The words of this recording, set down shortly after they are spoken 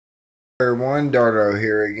Everyone, Dardo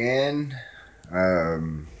here again.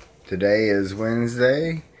 Today is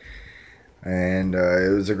Wednesday, and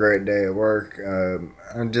it was a great day at work. I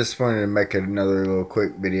just wanted to make another little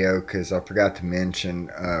quick video because I forgot to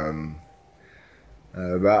mention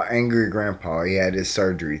about Angry Grandpa. He had his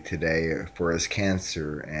surgery today for his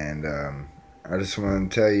cancer, and I just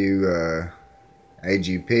want to tell you,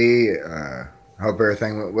 AGP, hope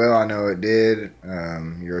everything went well. I know it did.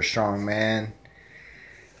 You're a strong man.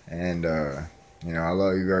 And, I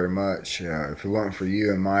love you very much. If it wasn't for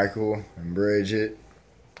you and Michael and Bridget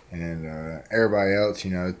and everybody else,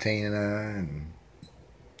 Tina and,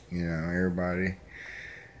 everybody,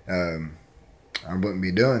 um, I wouldn't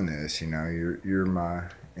be doing this. You're my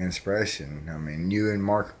inspiration. I mean, you and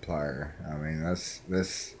Markiplier. I mean,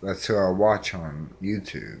 that's who I watch on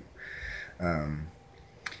YouTube. Um,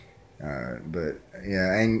 but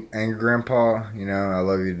yeah, and Grandpa, I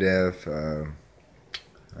love you to death.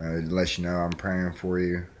 To let you know I'm praying for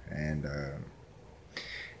you, and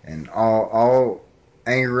all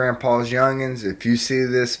Angry Grandpa's youngins. If you see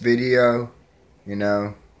this video, you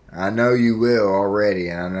know I know you will already,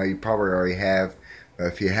 and I know you probably already have. But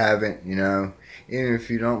if you haven't, even if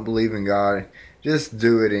you don't believe in God, just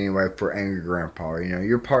do it anyway for Angry Grandpa.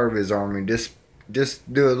 You're part of his army. Just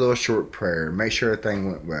do a little short prayer. Make sure everything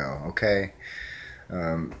went well. Okay.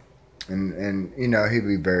 Um, and he'd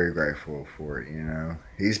be very grateful for it.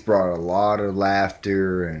 He's brought a lot of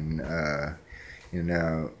laughter and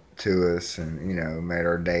to us, and made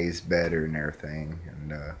our days better and everything,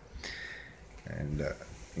 and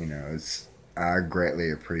it's I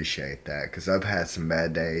greatly appreciate that because I've had some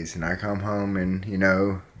bad days, and I come home and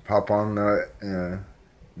pop on the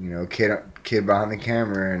kid behind the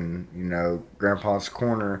camera and Grandpa's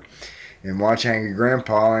corner and watch Angry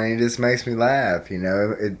Grandpa, and it just makes me laugh.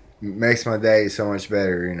 It makes my day so much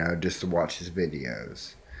better, just to watch his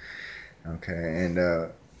videos. Okay, and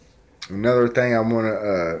another thing I want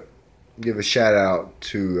to give a shout out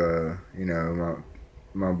to,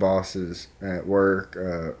 my bosses at work.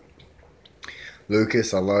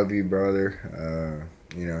 Lucas, I love you, brother.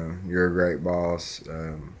 You're a great boss.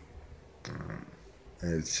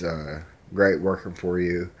 It's great working for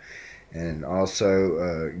you. And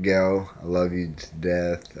also, Gail, I love you to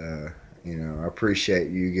death. I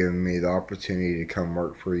appreciate you giving me the opportunity to come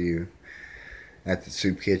work for you at the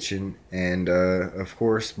soup kitchen. And, of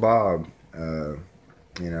course, Bob, I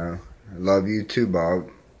love you too,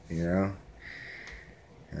 Bob. You know,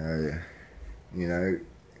 uh, you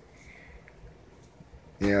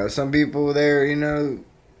know, some people there,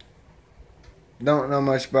 don't know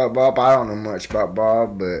much about Bob. I don't know much about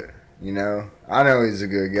Bob, but I know he's a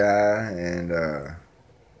good guy, and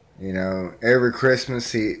every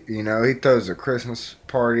Christmas he throws a Christmas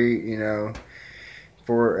party,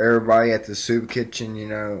 for everybody at the soup kitchen.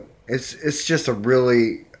 It's just a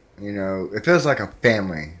really, it feels like a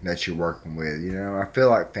family that you're working with. I feel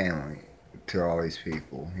like family to all these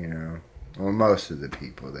people. Well, most of the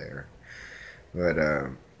people there, but I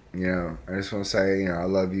just want to say, I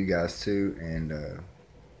love you guys too,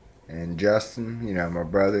 and Justin, my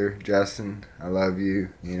brother Justin, I love you.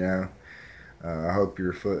 I hope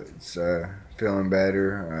your foot's feeling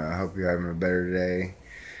better. I hope you're having a better day.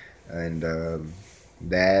 And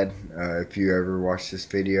Dad, if you ever watch this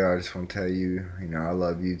video, I just want to tell you, I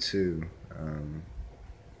love you too.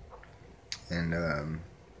 And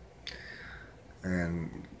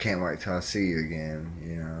and can't wait till I see you again.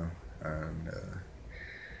 And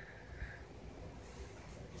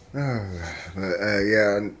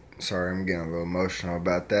yeah. Sorry, I'm getting a little emotional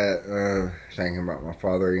about that. Thinking about my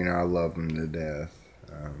father, I love him to death.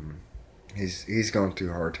 He's going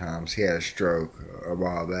through hard times. He had a stroke a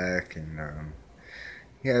while back, and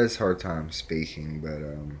he has hard time speaking. But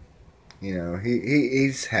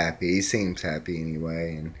he's happy. He seems happy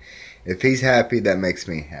anyway, and if he's happy, that makes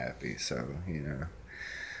me happy. So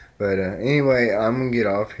But anyway, I'm gonna get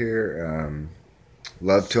off here.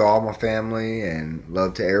 Love to all my family, and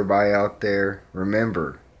love to everybody out there.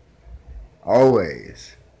 Remember,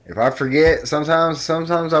 always, if I forget, sometimes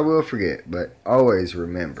I will forget, but always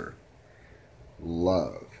remember,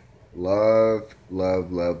 love, love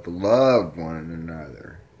one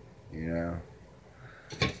another.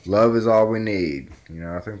 Love is all we need.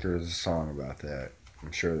 I think there's a song about that.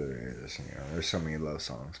 I'm sure there is. There's so many love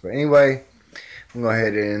songs. But anyway, I'm going to go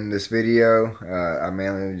ahead and end this video. I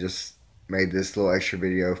mainly just made this little extra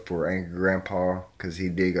video for Angry Grandpa because he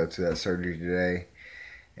did go through that surgery today.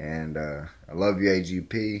 And I love you,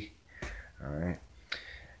 AGP. Alright.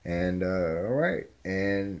 And alright.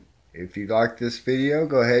 And if you like this video,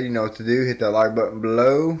 go ahead. You know what to do. Hit that like button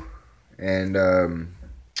below. And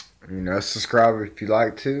subscribe if you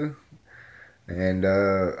like to. And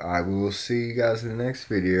I will see you guys in the next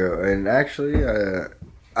video. And actually,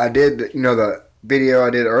 I did, you know, the video I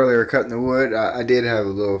did earlier cutting the wood, I did have a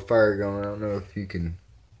little fire going. I don't know if you can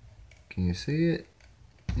you see it?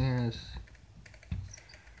 Yes.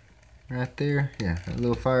 Right there. Yeah, a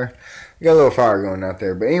little fire. You got a little fire going out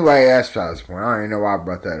there. But anyway, that's besides the point. I don't even know why I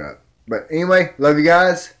brought that up. But anyway, love you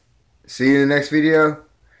guys. See you in the next video.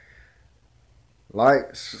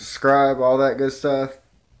 Like, subscribe, all that good stuff.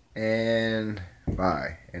 And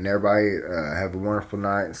bye. And everybody have a wonderful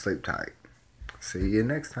night and sleep tight. See you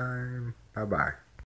next time. Bye-bye.